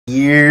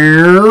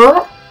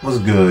Yeah, what's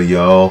good,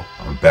 y'all?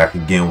 I'm back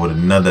again with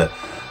another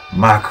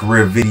My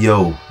Career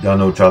video. Y'all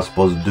know what y'all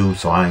supposed to do,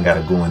 so I ain't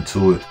gotta go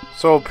into it.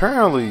 So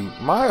apparently,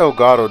 my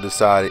Elgato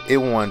decided it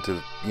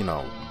wanted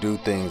to, do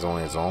things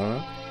on its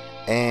own,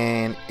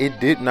 and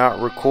it did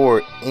not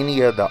record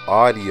any of the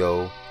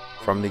audio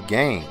from the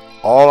game.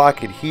 All I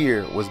could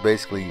hear was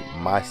basically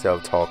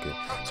myself talking.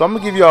 So I'm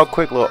gonna give y'all a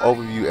quick little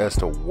overview as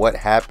to what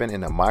happened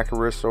in the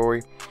MyCareer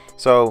story.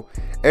 So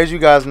as you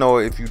guys know,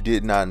 if you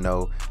did not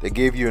know, they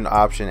gave you an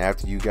option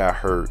after you got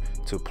hurt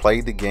to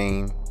play the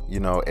game,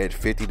 at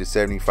 50 to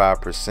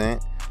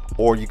 75%,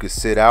 or you could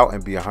sit out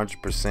and be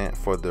 100%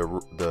 for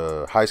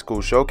the high school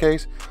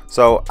showcase.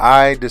 So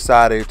I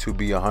decided to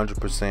be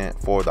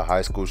 100% for the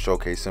high school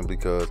showcase simply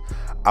because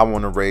I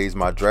want to raise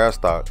my draft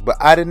stock. But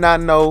I did not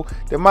know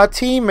that my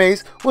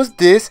teammates was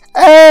this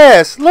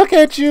ass. Look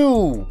at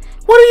you.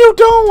 What are you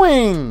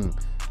doing?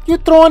 You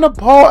throwing the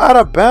ball out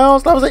of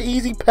bounds? That was an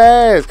easy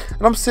pass.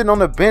 And I'm sitting on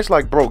the bench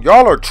like, bro,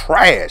 y'all are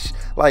trash.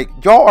 Like,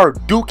 y'all are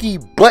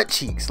dookie butt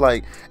cheeks.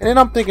 Like, and then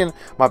I'm thinking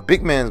my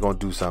big man's gonna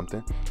do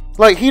something.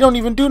 Like, he don't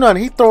even do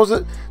nothing. He throws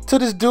it to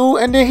this dude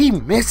and then he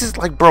misses.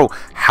 Like, bro,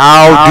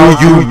 how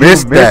do you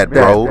miss that,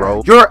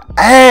 bro? Your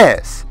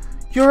ass.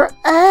 Your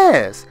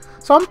ass.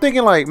 So I'm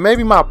thinking like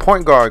maybe my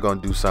point guard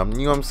gonna do something,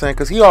 you know what I'm saying?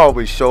 Cause he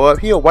always show up.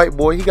 He a white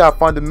boy, he got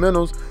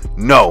fundamentals.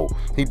 No,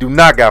 he do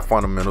not got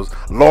fundamentals.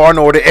 Law and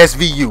Order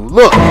SVU.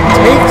 Look,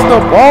 takes the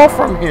ball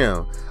from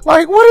him.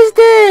 Like, what is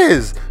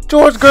this?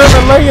 George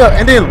Gervin layup.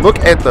 And then look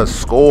at the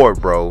score,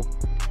 bro.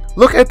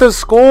 Look at the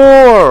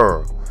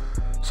score.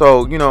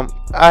 So,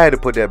 I had to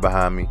put that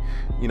behind me.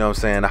 You know what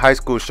I'm saying? The high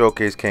school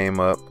showcase came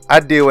up. I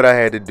did what I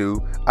had to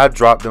do. I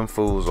dropped them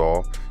fools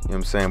off. You know what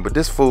I'm saying? But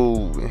this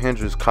fool,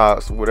 Hendrix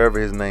Cox, whatever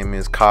his name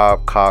is,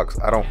 Cox,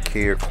 I don't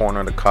care, corner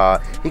of the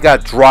Cobb, he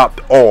got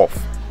dropped off.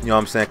 You know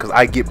what I'm saying? Because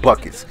I get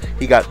buckets.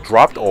 He got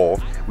dropped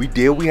off. We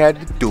did what we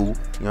had to do. You know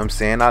what I'm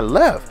saying? I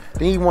left.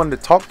 Then he wanted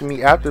to talk to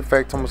me after the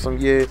fact, telling me some,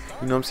 yeah, you know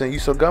what I'm saying? You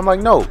so good. I'm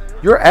like, no,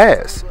 you're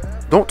ass.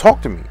 Don't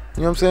talk to me.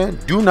 You know what I'm saying?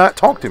 Do not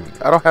talk to me.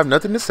 I don't have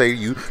nothing to say to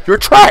you. You're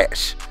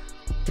trash.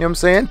 You know what I'm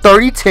saying?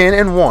 30, 10,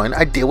 and 1.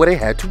 I did what I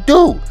had to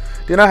do.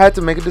 Then I had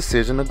to make a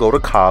decision to go to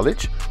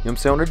college. You know what I'm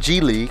saying? On the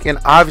G League. And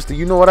obviously,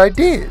 you know what I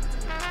did.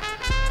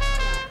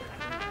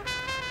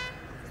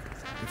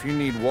 If you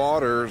need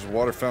water, there's a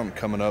water fountain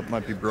coming up.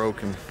 Might be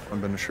broken.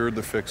 I've been assured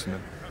they're fixing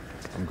it.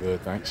 I'm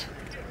good, thanks.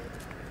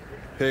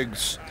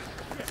 Pigs.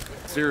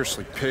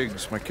 Seriously,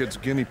 pigs. My kids'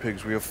 guinea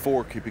pigs. We have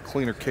 4. Keep a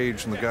cleaner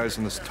cage than the guys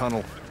in this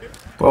tunnel.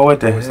 Bro, what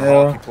the Always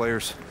hell? The hockey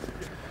players.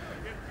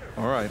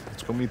 All right,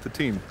 let's go meet the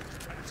team.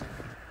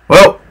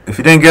 Well, if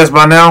you didn't guess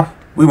by now,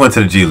 we went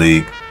to the G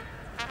League.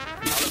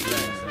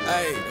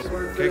 Hey.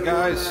 Okay,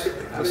 guys,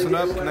 listen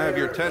up. Can I have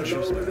your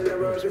attention?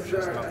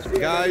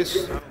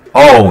 Guys.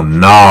 Oh,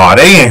 nah.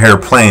 They in here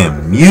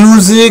playing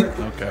music?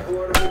 Okay.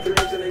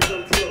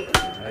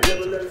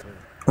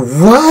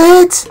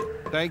 What?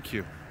 Thank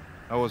you.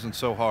 That wasn't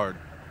so hard.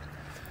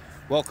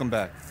 Welcome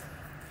back.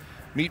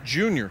 Meet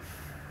Junior.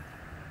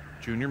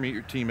 Junior, meet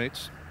your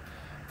teammates.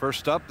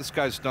 First up, this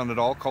guy's done it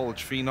all.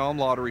 College phenom,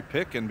 lottery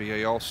pick,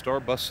 NBA All-Star,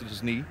 busted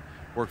his knee.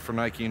 Worked for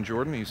Nike and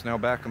Jordan. He's now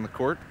back on the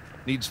court.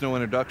 Needs no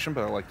introduction,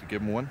 but I like to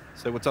give him one.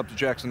 Say what's up to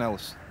Jackson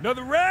Ellis.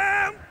 Another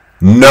round?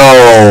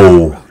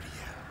 No.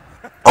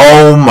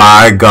 Oh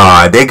my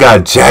God. They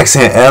got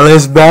Jackson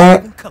Ellis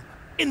back?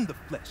 In the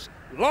flesh.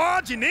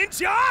 Large and in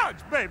charge,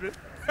 baby.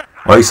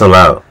 Why you so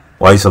loud?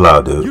 Why you so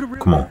loud, dude?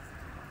 Come on.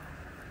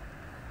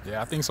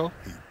 Yeah, I think so.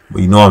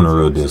 Well, you know I'm the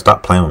real deal.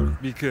 Stop playing with me.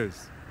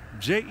 Because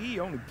J.E.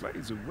 only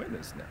plays with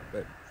winners now,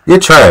 baby. You're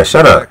trash.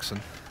 Shut up. Jackson.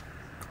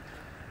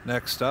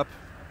 Next up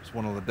is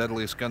one of the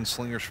deadliest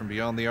gunslingers from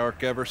beyond the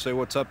arc ever. Say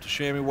what's up to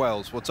Shammy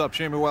Wells. What's up,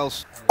 Shammy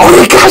Wells? Oh,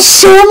 they got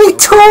Shammy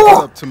What's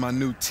too. up to my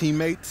new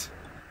teammate?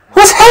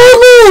 What's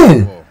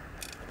happening?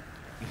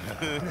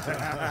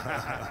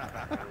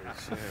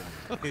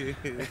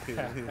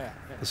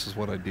 This is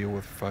what I deal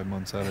with 5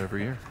 months out of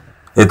every year.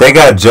 If they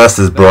got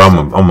justice, bro,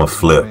 I'm a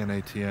flip. Man,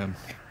 ATM.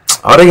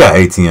 Oh, they got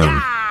ATM.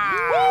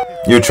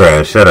 You're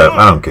trash. Shut up.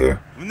 I don't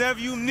care. Whenever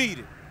you need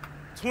it,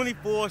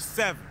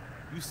 24/7.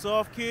 You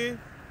soft, kid?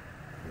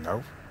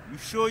 No. You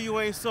sure you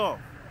ain't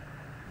soft?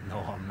 No,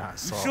 I'm not You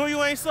soft. sure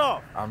you ain't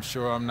soft? I'm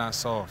sure I'm not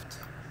soft.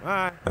 All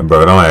right. And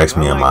bro, don't ask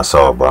me am I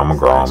soft, bro. I'm a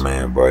grown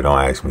man, bro. Don't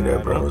ask me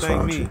that, bro. Don't What's thank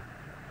wrong with me. you?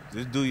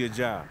 Just do your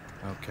job.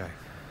 Okay.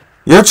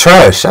 You're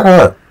trash. Shut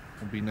up.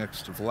 We'll be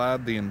next to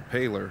Vlad the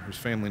Impaler, whose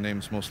family name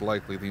is most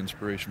likely the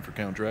inspiration for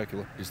Count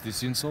Dracula. Is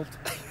this insult?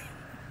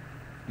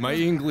 My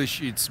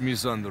English it's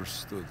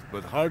misunderstood,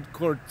 but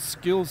hardcore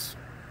skills,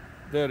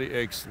 very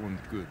excellent,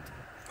 good.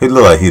 He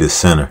look like he the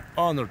center.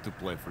 Honor to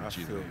play for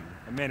G League.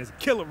 That man is a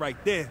killer right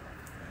there.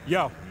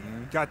 Yo,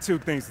 got 2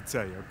 things to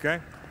tell you,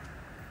 okay?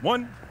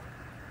 One,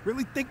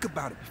 really think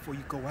about it before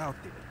you go out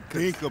there.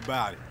 Think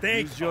about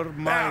it. Use your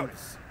mind.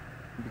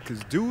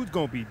 Because dude's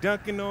gonna be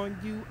dunking on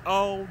you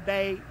all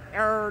day,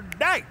 every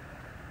day.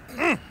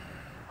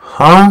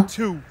 Huh?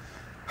 2,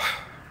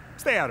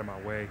 stay out of my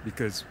way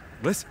because,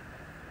 listen,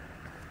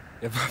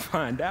 if I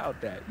find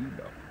out that,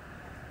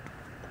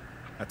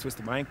 I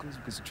twisted my ankles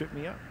because you tripped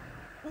me up.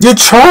 You're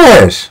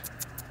trash.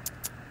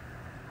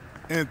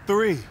 And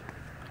 3,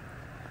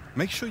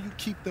 make sure you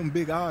keep them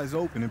big eyes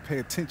open and pay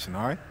attention,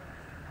 all right?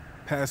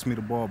 Pass me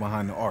the ball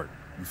behind the arc.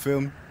 You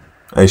feel me?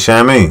 Hey,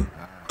 Shammy.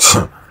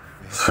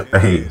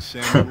 Hey,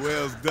 Shammy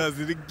Wells does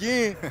it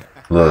again.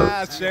 Look,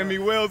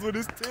 Shammy Wells with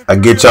his 10th. I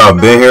get y'all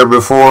been here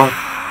before.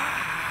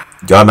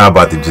 Y'all not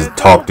about to just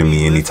talk to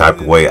me any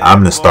type of way.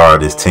 I'm the star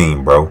of this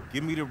team, bro.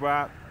 Give me the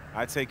rock.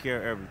 I take care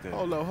of everything.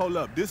 Hold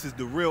up. This is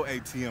the real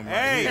ATM right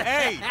Hey, here.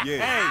 hey,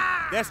 Yeah.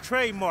 hey, that's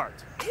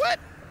trademarked. What?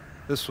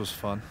 This was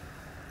fun.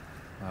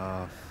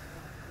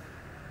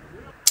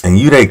 And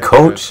you they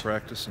coach?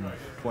 Practice in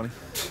 20.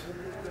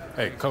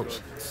 Hey, coach.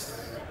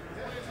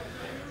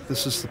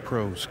 This is the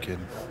pros, kid.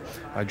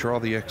 I draw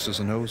the X's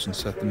and O's and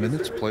set the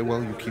minutes. Play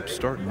well, you keep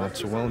starting. Not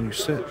so well, and you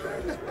sit.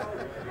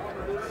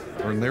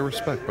 Earn their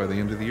respect. By the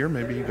end of the year,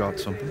 maybe you got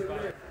something.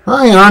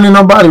 I ain't earning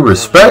nobody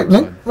respect,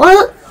 nigga.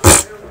 What?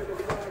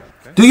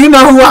 Do you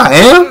know who I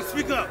am?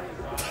 Speak up.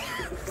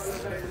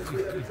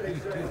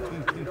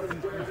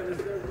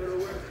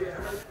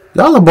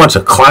 Y'all a bunch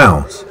of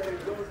clowns.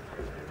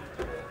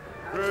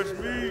 Fresh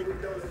meat.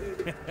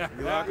 Your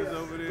locker's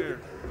over there,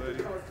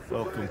 buddy.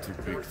 Welcome to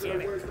Big Time.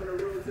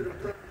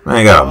 Man,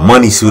 you got a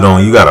money suit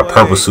on. You got a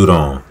purple suit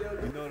on.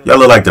 Y'all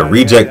look like the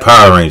reject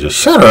Power Rangers.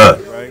 Shut up.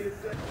 Right?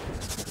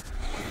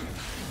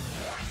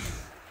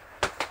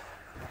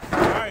 All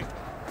right.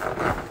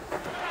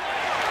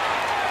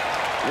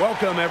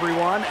 Welcome,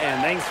 everyone,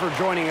 and thanks for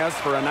joining us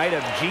for a night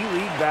of G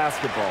League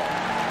basketball.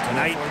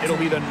 Tonight, it'll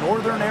be the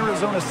Northern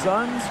Arizona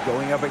Suns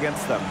going up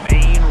against the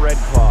Maine Red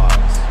Claws.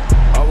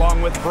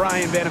 Along with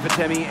Brian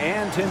Banafitemi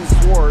and Tim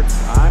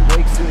Swartz, I'm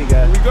Blake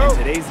Suniga, and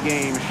today's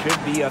game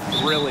should be a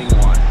thrilling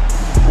one.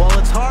 Well,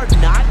 it's hard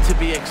not to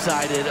be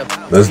excited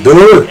about Let's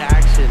do it.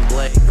 action,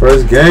 Blake.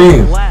 First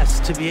game.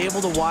 Blessed to be able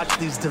to watch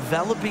these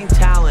developing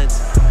talents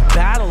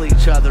battle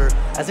each other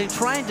as they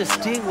try and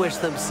distinguish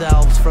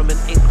themselves from an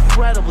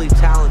incredibly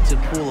talented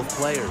pool of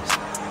players.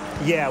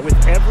 Yeah, with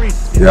every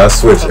I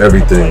switch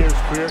everything.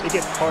 career, it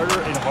gets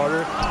harder and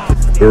harder.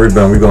 The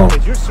rebound, we going.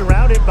 Because you're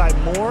surrounded by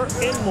more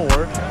and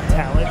more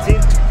talented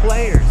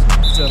players.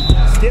 Some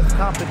stiff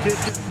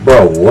competition.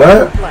 Bro,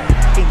 what?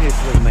 In this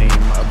name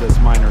of this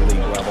minor league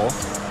level,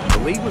 the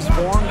league was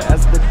formed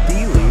as the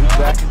D League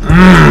back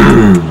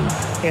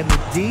And the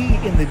D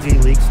in the D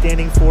League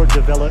standing for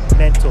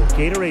developmental.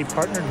 Gatorade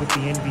partnered with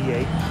the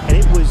NBA, and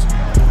it was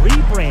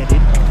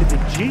rebranded to the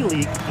G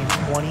League in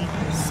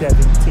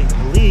 2017.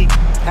 The league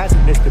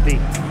hasn't missed a beat.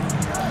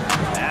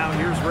 Now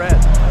here's Red.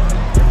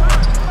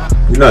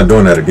 You're not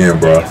doing that again,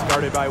 bro.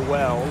 Started by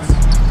Wells.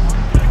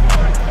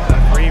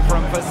 Free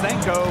from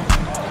Fasenko.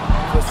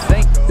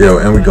 Yo,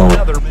 and we going.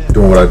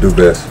 Doing what I do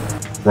best.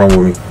 Run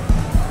with me.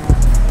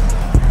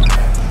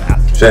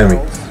 Shammy.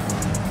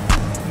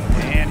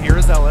 And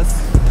here's Ellis.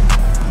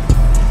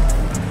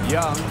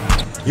 Young.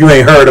 You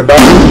ain't heard about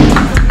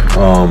it?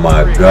 Oh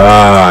my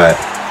God.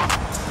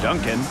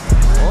 Duncan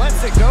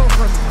lets it go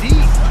from deep.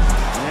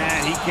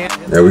 And he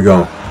can't. There we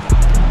go.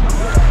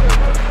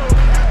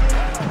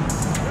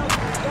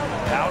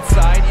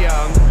 Outside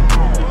Young.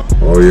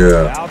 Oh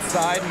yeah.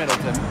 Outside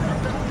Middleton.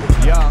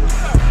 Young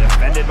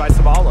defended by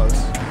Sabalos.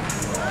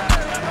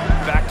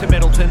 Back to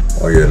Middleton.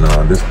 Oh yeah, no,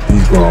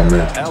 he's grown,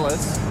 man.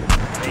 Ellis.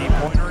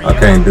 I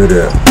can't do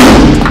that.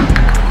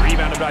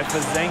 Rebounded by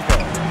Fasenko.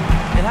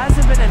 It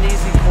hasn't been an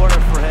easy quarter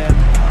for him,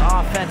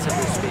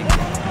 offensively speaking.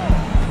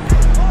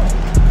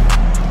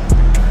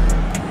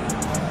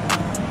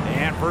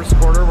 And first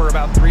quarter, we're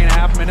about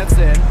 3.5 minutes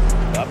in.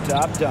 Up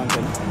top,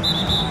 Duncan.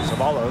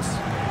 Sabalos.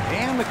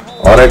 And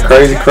All that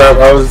crazy crap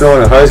I was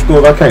doing in high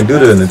school, I can't do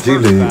that in the G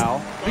League.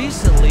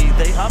 Recently,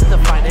 they upped the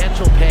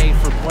financial pay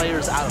for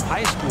players out of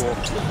high school,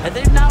 and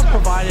they've now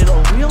provided a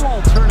real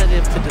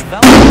alternative to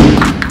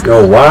development.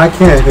 Yo, why I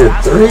can't hit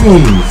threes?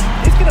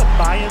 He's going to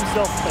buy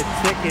himself a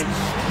ticket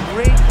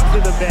straight to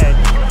the bed.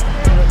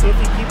 You know, if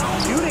he keeps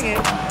shooting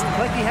it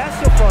like he has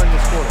so far in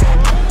this quarter.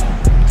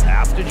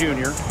 Pass to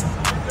Junior.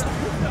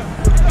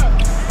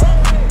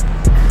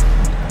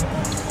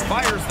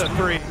 Fires the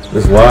three.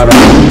 It's wide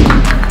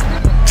open.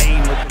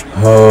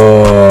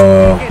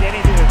 Oh. Get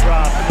anything to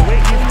drop. And the way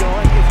he's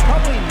going, it's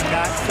probably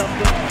not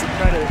something to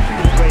try to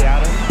shoot his way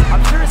out of. I'm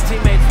sure his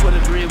teammates would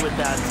agree with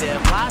that, Tim.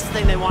 Last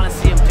thing they want to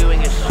see him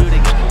doing is shooting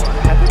it more.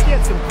 I think he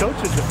had some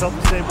coaches that felt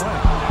the same way.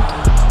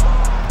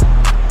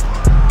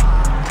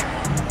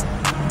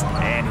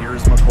 And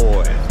here's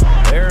McCoy.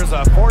 There's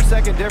a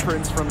 4-second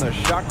difference from the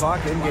shot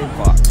clock and game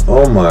clock.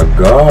 Oh my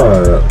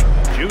God.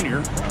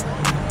 Junior.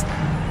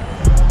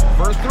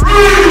 For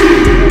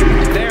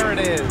three. There it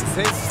is.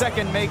 His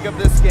second make of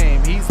this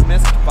game. He's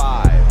missed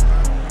 5.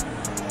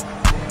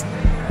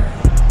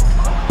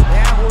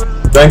 And we're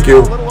Thank you.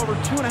 a little over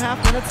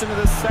 2.5 minutes into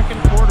the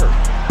second quarter.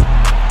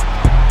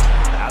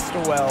 Pass to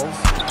Wells.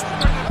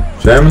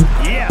 Shammy?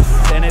 Yes,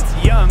 and it's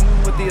Young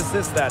with the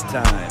assist that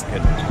time.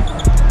 Good.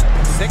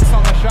 6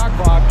 on the shot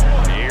clock.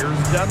 Here's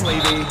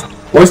Dunleavy.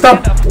 Boy,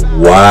 stop.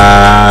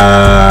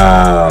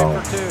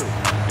 Wow. For 2.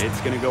 It's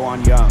going to go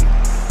on Young.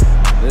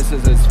 This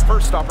is his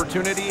first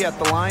opportunity at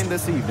the line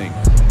this evening.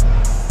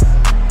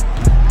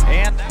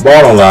 And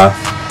Ball don't lie.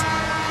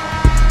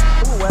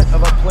 silhouette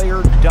of a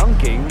player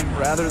dunking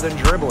rather than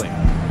dribbling.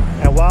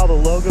 And while the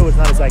logo is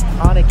not as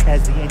iconic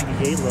as the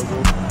NBA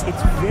logo,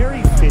 it's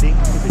very fitting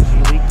to the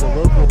G League. The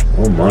logo.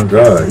 Oh my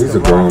God, he's a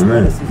grown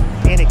man.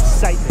 And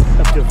excitement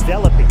of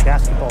developing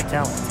basketball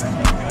talent.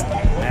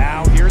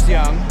 Now here's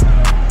Young.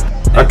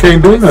 I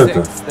can't do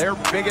nothing. Their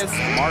biggest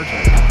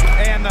margin.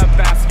 And the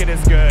basket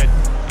is good.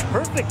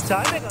 Perfect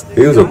timing.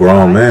 He was a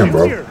grown man,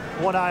 bro.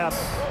 One eye up.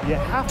 You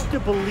have to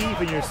believe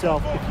in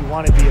yourself if you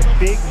want to be a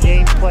big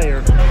name player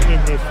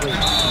in this league.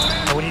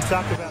 And when you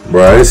talk about,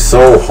 bro, it's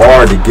so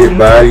hard to get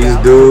by these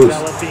dudes.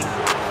 Developing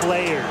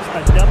players,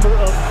 a number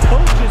of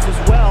coaches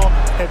as well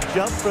have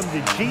jumped from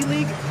the G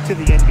League to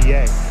the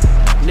NBA.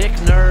 Nick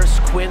Nurse,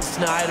 Quinn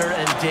Snyder,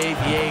 and Dave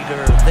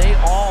Yeager, they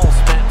all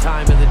spent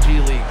time in the G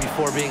League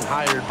before being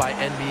hired by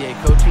NBA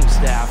coaching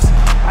staffs.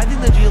 I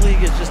think the G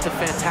League is just a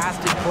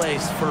fantastic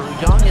place for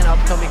young and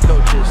upcoming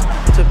coaches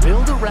to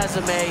build a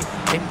resume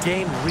and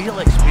gain real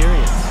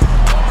experience.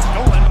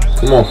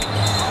 Come on.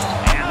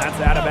 And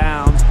that's out of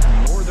bounds.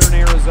 Northern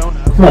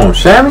Arizona. Come on,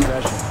 Shabby.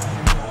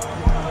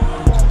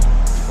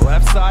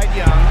 Left side,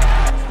 Young.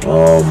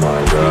 Oh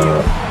my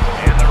God.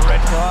 And the Red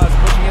Claws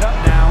pushing it up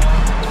now.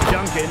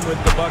 Duncan with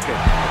the bucket.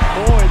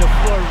 Boy, the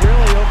floor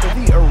really open.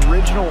 The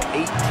original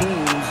 8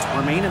 teams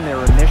remain in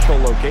their initial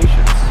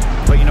locations.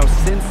 But, you know,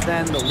 since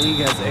then, the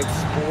league has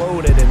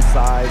exploded in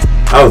size.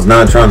 I was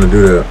not trying to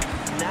do that.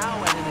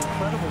 Now at an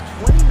incredible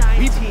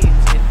 29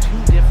 teams in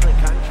 2 different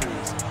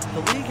countries,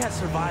 the league has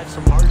survived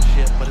some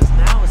hardship, but is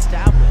now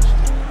established.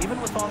 Even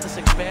with all this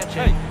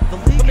expansion, the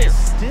league is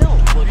still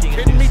looking at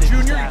kidding me, new cities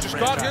Junior? You as just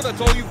got here? franchises.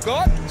 That's all you've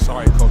got?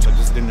 Sorry, Coach. I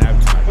just didn't have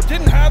it tonight. Well,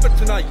 didn't have it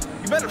tonight.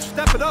 You better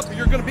step it up or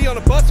you're going to be on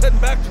a bus heading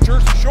back to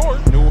Jersey Shore.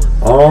 Newark.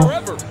 Oh.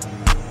 Forever.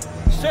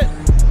 Sit.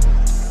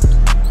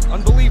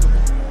 Unbelievable.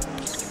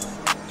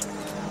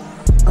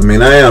 I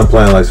mean, I am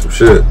playing like some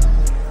shit.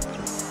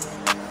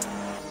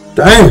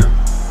 Damn.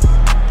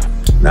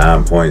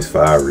 9 points,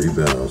 5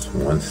 rebounds,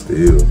 1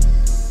 steal.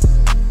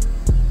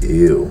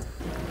 Ew.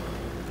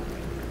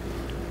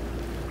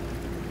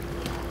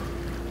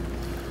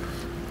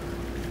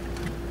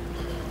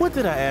 What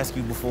did I ask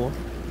you before?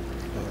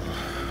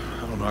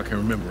 I don't know. I can't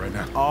remember right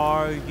now.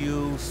 Are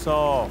you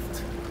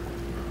soft?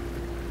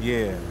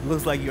 Yeah,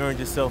 looks like you earned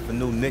yourself a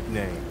new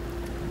nickname.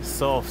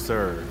 Soft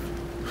serve.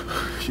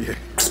 Yeah.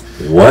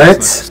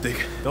 What?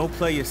 Don't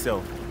play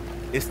yourself.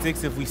 It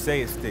sticks if we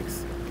say it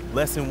sticks.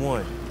 Lesson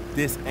 1,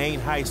 this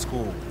ain't high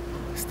school.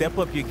 Step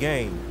up your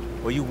game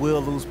or you will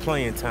lose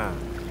playing time.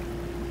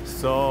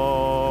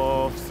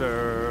 Soft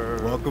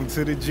serve. Welcome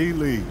to the G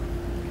League.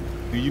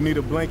 Do you need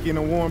a blanket and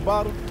a warm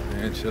bottle?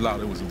 Man, chill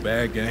out. It was a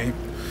bad game.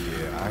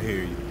 Yeah, I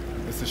hear you.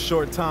 It's a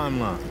short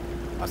timeline.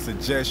 I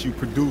suggest you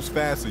produce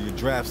fast or your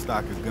draft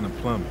stock is gonna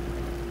plummet.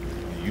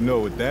 You know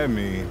what that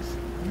means.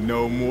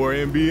 No more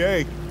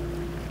NBA.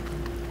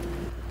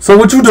 So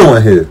what you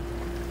doing here?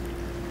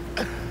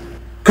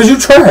 Cause you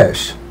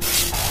trash.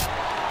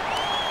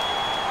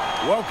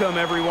 Welcome,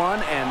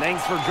 everyone, and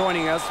thanks for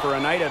joining us for a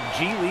night of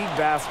G League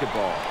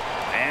basketball.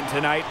 And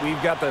tonight,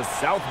 we've got the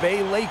South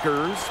Bay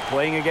Lakers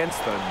playing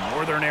against the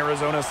Northern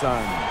Arizona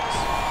Suns.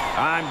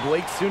 I'm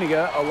Blake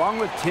Suniga, along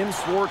with Tim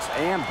Swartz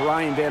and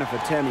Brian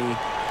Banafitemi.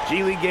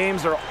 G League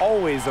games are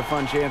always a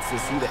fun chance to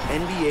see the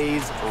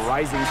NBA's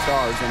rising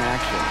stars in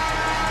action.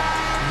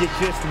 You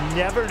just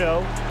never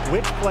know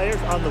which players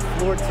on the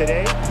floor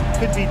today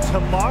could be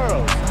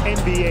tomorrow's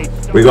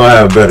NBA. We gonna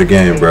have a better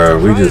game, bro.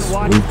 We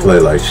play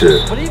like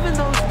shit. But even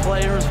those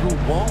players who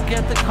won't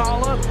get the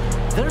call-up,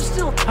 they're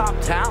still top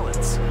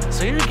talents.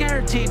 So you're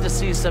guaranteed to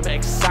see some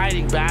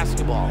exciting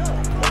basketball.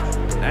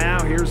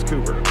 Now here's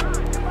Cooper.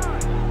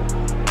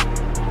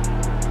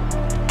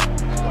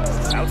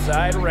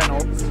 Outside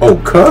Reynolds. Oh,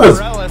 cuz.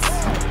 Boy,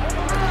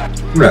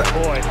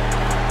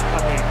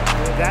 I mean,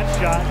 that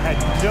shot had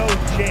no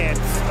chance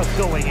of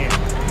going in.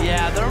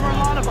 Yeah, there were a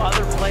lot of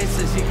other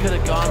places he could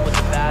have gone with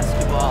the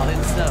basketball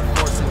instead of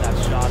forcing that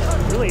shot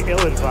up. Really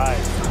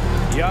ill-advised.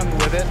 Young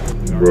with it.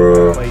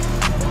 Bro.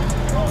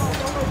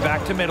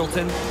 Back to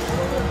Middleton.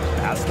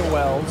 Pass to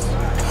Wells.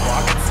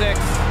 Clock at 6.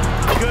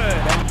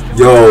 Good.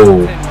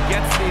 Yo.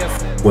 Gets the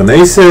assist. When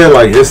they say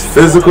like it's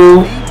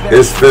physical,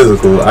 it's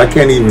physical. I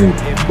can't even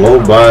blow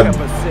by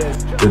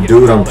the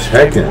dude I'm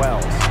checking.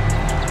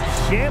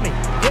 Shammy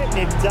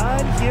getting it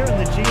done here in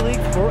the G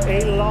League for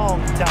a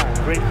long time.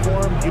 Great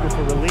form,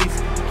 beautiful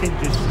release, can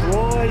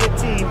destroy a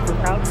team from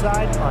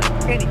outside on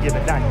any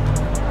given night.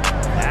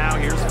 Now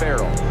here's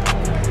Farrell.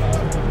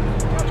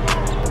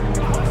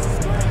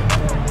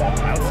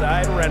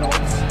 Outside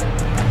Reynolds.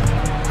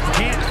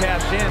 Can't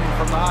cash in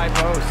from the high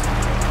post.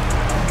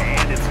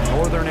 And it's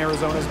Northern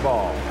Arizona's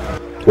ball.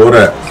 What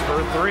that?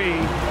 For 3.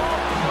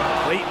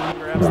 Clayton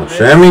grabs Come on, the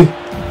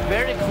Shammy.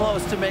 Very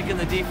close to making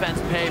the defense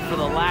pay for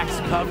the lax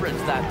coverage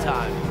that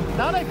time.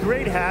 Not a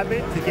great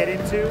habit to get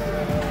into,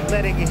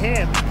 letting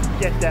him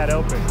get that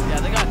open. Yeah,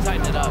 they got to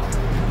tighten it up.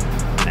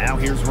 Now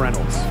here's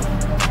Reynolds.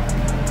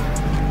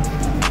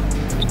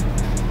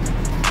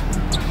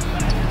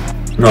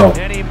 No.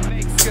 And he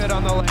makes good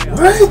on the layup.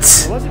 What?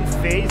 He wasn't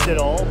phased at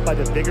all by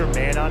the bigger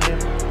man on him.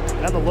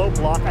 And on the low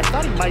block, I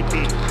thought he might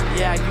be.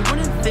 Yeah, you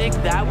wouldn't think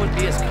that would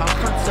be his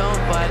comfort zone,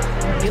 but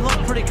he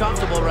looked pretty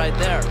comfortable right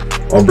there.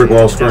 On brick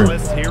wall screen.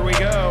 Here we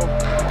go.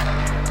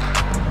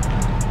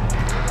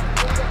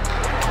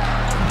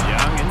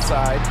 Young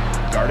inside,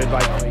 guarded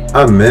by Clayton.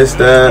 I missed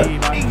that.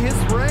 His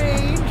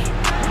range.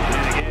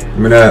 Give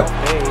me that.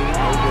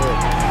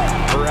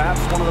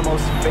 Perhaps one of the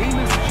most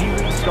famous G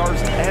League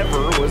stars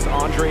ever was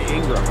Andre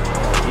Ingram.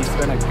 He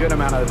spent a good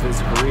amount of his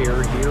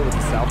career here with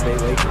the South Bay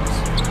Lakers.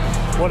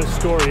 What a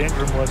story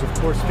Ingram was, of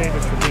course,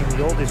 famous for being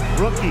the oldest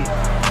rookie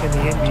in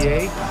the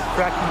NBA,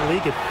 cracking the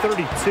league at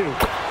 32.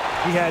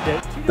 He had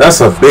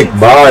That's a big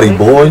body,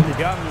 boy.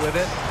 Young with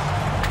it.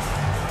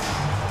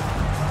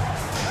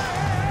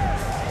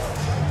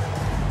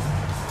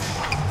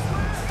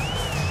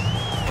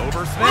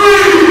 Over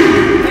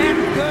Smith. And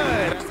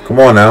good. Come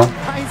on now.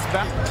 Nice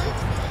back.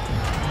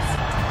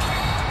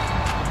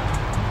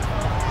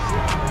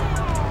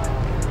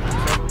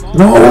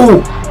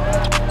 No.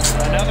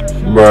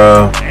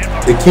 Bruh.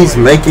 It keeps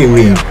making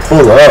me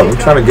pull up. I'm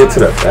trying to get to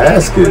the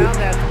basket.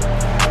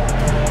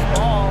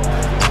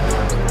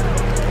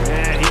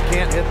 Yeah, he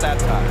can't hit that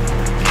time.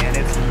 And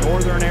it's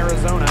Northern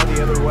Arizona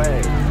the other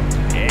way.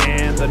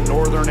 And the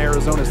Northern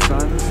Arizona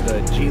Suns,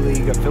 the G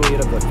League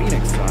affiliate of the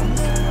Phoenix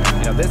Suns.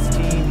 You know, this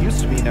team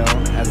used to be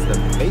known as the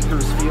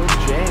Bakersfield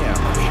Jam.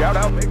 Shout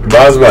out Bakersfield.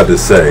 I was about to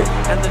say.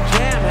 And the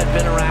Jam had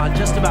been around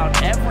just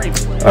about every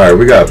play. All right,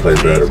 we gotta play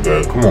better,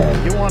 bro. Come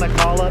on. You want to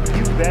call up,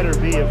 you better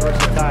be a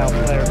versatile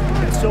player.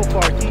 And so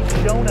far, he's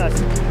shown us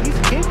he's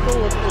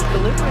capable of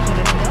delivering in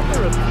a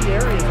number of key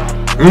areas.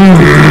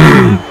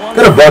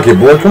 Get a bucket,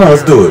 boy. Come on,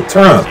 let's do it.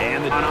 Turn up.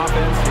 And on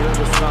offense, here are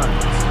the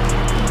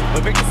Suns.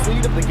 The biggest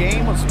lead of the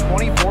game was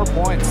 24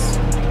 points.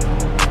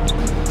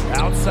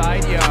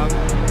 Outside Young.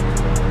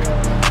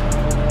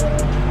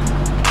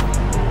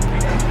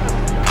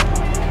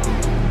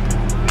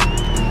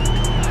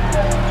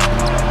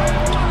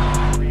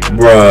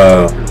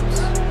 Bruh.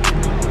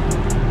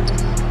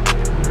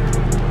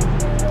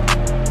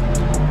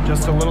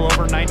 Just a little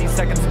over 90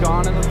 seconds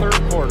gone in the third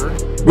quarter.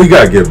 We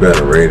gotta get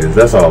better ratings.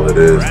 That's all it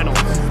is. Reynolds.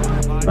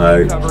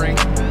 Like, Covering.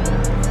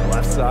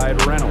 Left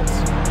side, Reynolds.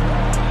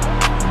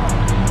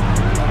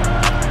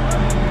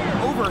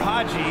 Over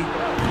Haji.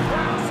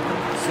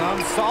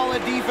 Some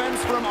solid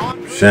defense from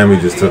Andre. Shammy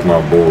just took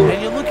my board.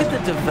 And you look at the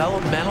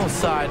developmental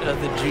side of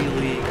the G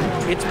League,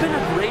 it's been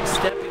a great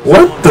stepping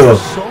What stone the?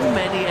 for so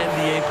many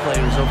NBA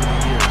players over the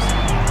years.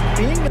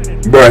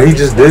 Bruh, he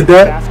just did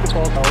that?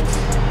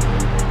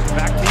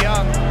 Back to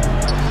Young.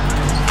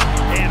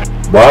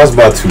 Boy, I was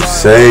about to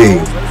say. 8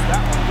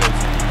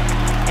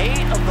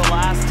 of the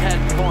last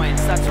 10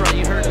 points, that's right,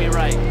 you heard me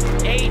right.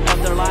 8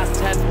 of their last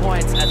 10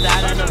 points at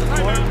that end of the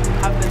court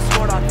have been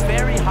scored on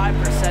very high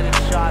percentage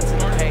shots in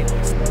the paint.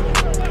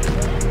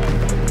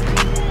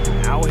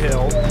 Now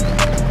Hill.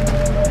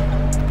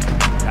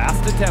 Pass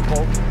to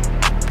Temple.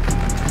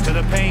 To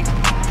the paint.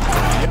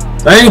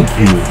 Thank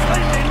you.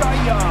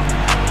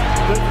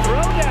 The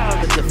throwdown.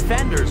 The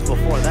defenders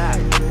before that.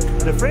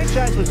 The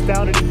franchise was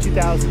founded in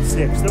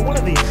 2006. They're one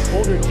of the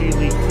older G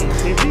League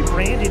teams. They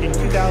rebranded in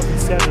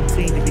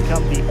 2017 to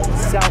become the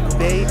South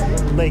Bay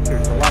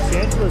Lakers. The Los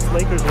Angeles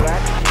Lakers are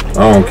actually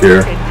I don't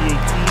care. NBA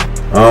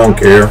team. I don't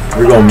care.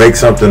 We're gonna make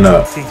something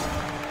up.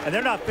 And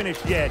they're not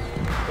finished yet.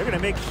 They're going to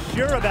make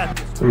sure about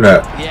this. Give me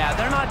that. Yeah,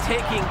 they're not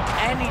taking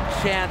any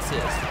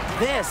chances.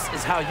 This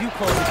is how you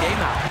close the game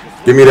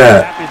out. Give me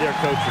that. Happy their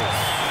coaches.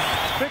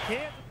 Quick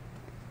hand.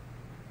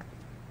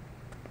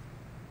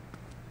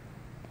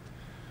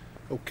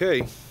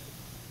 Okay,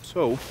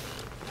 so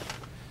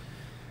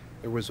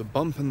there was a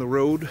bump in the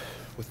road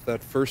with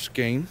that first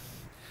game.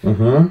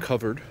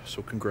 Covered,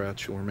 so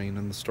congrats, you'll remain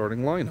in the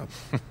starting lineup.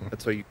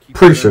 That's how you keep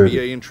the Appreciate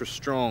NBA interest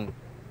strong.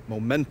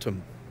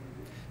 Momentum.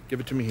 Give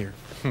it to me here.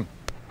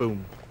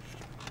 Boom.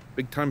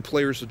 Big time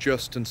players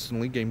adjust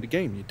instantly game to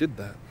game. You did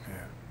that.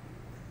 Yeah.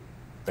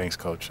 Thanks,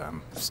 Coach.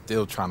 I'm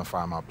still trying to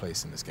find my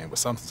place in this game, but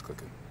something's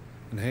cooking.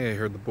 And hey, I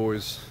heard the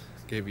boys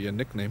gave you a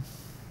nickname.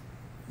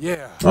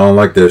 Yeah. I don't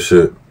like that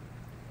shit.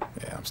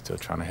 Yeah, I'm still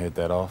trying to head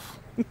that off.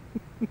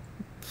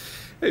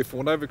 Hey, from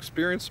what I've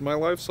experienced in my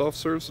life, soft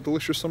serve's a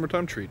delicious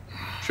summertime treat.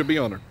 Should be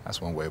honored.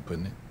 That's one way of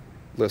putting it.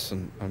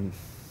 Listen,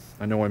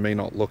 I know I may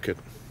not look it,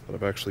 but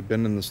I've actually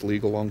been in this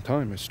league a long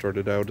time. I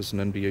started out as an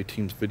NBA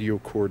team's video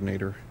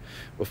coordinator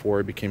before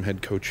I became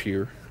head coach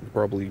here. I'd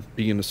probably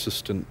be an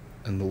assistant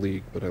in the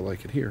league, but I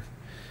like it here.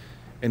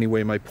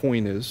 Anyway, my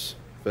point is,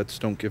 vets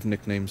don't give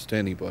nicknames to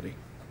anybody.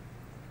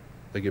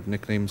 They give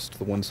nicknames to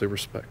the ones they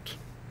respect.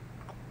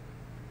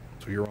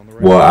 So you're on the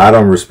right. Well, I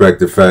don't respect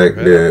the fact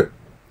that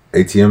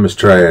ATM is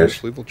trash.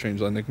 Actually, they'll change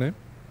that nickname.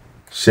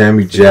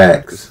 Shammy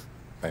Jacks.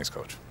 Thanks,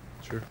 Coach.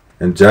 Sure.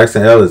 And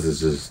Jackson Ellis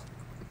is just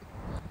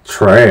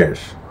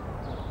trash.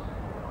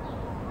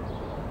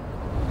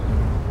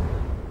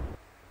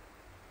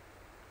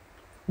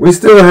 We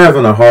still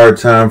having a hard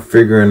time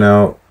figuring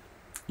out,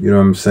 you know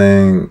what I'm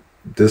saying,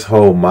 this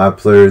whole my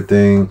player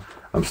thing.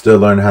 I'm still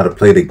learning how to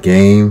play the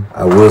game.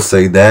 I will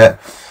say that.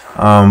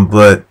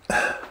 But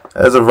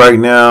as of right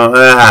now,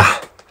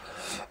 I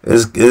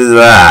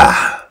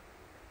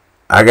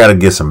gotta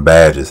get some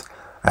badges.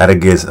 I gotta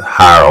get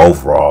higher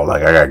overall.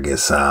 Like, I gotta get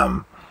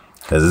some,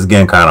 because it's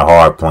getting kind of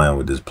hard playing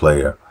with this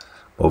player.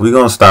 But we're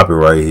gonna stop it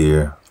right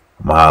here.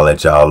 I'm gonna holler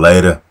at y'all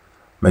later.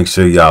 Make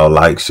sure y'all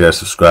like, share,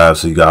 subscribe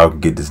so y'all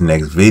can get this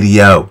next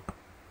video.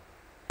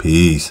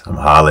 Peace. I'm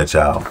gonna holler at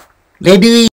y'all.